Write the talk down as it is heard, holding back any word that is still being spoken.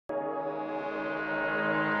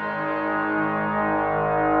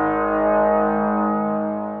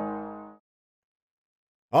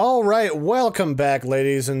Alright, welcome back,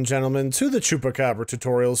 ladies and gentlemen, to the Chupacabra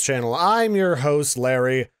Tutorials channel. I'm your host,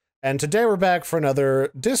 Larry, and today we're back for another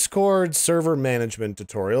Discord server management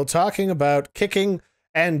tutorial talking about kicking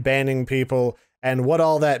and banning people, and what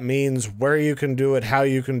all that means, where you can do it, how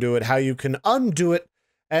you can undo it,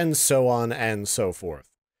 and so on and so forth.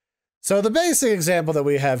 So the basic example that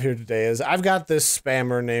we have here today is I've got this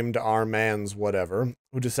spammer named Rmans whatever,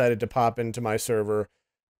 who decided to pop into my server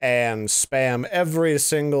and spam every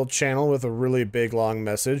single channel with a really big long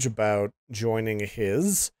message about joining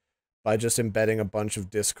his by just embedding a bunch of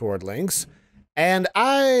Discord links. And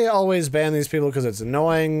I always ban these people because it's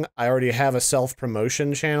annoying. I already have a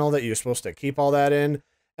self-promotion channel that you're supposed to keep all that in.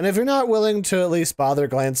 And if you're not willing to at least bother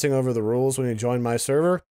glancing over the rules when you join my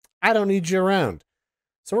server, I don't need you around.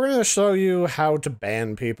 So we're going to show you how to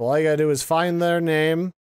ban people. All you gotta do is find their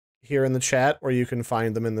name here in the chat, or you can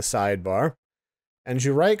find them in the sidebar. And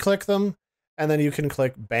you right-click them, and then you can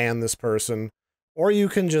click ban this person, or you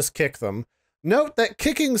can just kick them. Note that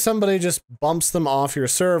kicking somebody just bumps them off your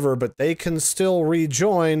server, but they can still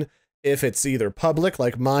rejoin if it's either public,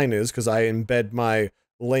 like mine is, because I embed my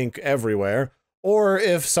link everywhere, or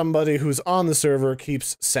if somebody who's on the server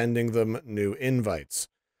keeps sending them new invites.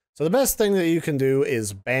 So the best thing that you can do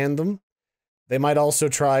is ban them. They might also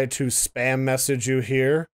try to spam message you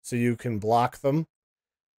here, so you can block them.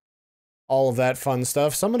 All of that fun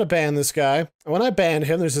stuff. So I'm going to ban this guy. And when I banned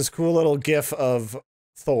him, there's this cool little gif of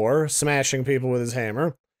Thor smashing people with his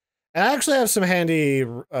hammer. And I actually have some handy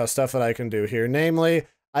stuff that I can do here. Namely,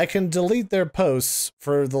 I can delete their posts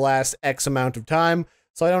for the last X amount of time,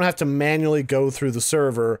 so I don't have to manually go through the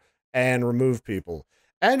server and remove people.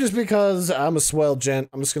 And just because I'm a swell gent,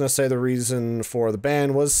 I'm just going to say the reason for the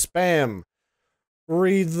ban was spam.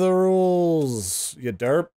 Read the rules, you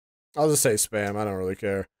derp. I'll just say spam, I don't really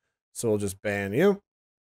care. So we'll just ban you.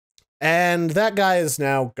 And that guy is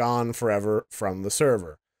now gone forever from the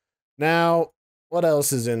server. Now, what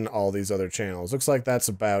else is in all these other channels? Looks like that's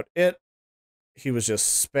about it. He was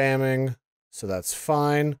just spamming, so that's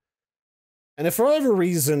fine. And if for whatever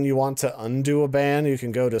reason you want to undo a ban, you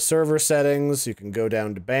can go to server settings, you can go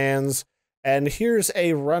down to bans, and here's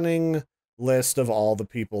a running list of all the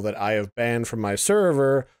people that I have banned from my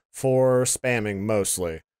server for spamming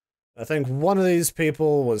mostly. I think one of these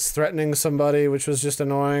people was threatening somebody, which was just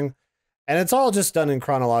annoying. And it's all just done in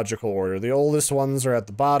chronological order. The oldest ones are at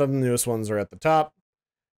the bottom, the newest ones are at the top.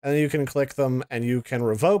 And then you can click them and you can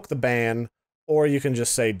revoke the ban, or you can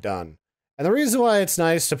just say done. And the reason why it's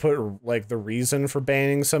nice to put like the reason for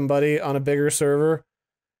banning somebody on a bigger server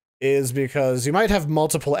is because you might have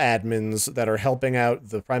multiple admins that are helping out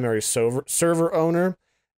the primary server owner.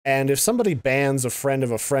 And if somebody bans a friend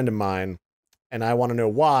of mine, and I want to know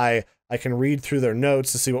why, I can read through their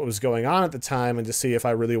notes to see what was going on at the time and to see if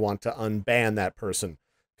I really want to unban that person,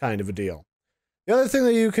 kind of a deal. The other thing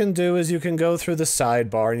that you can do is you can go through the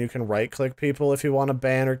sidebar and you can right-click people if you want to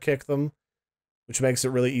ban or kick them, which makes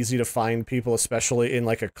it really easy to find people, especially in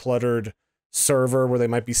like a cluttered server where they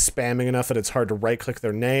might be spamming enough that it's hard to right-click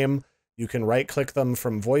their name. You can right-click them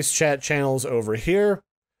from voice chat channels over here,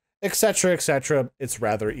 etc., etc. It's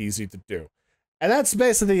rather easy to do. And that's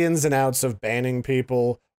basically the ins and outs of banning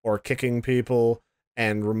people or kicking people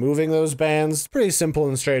and removing those bans. It's pretty simple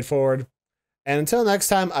and straightforward. And until next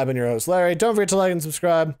time, I've been your host, Larry. Don't forget to like and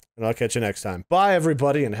subscribe, and I'll catch you next time. Bye,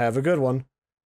 everybody, and have a good one.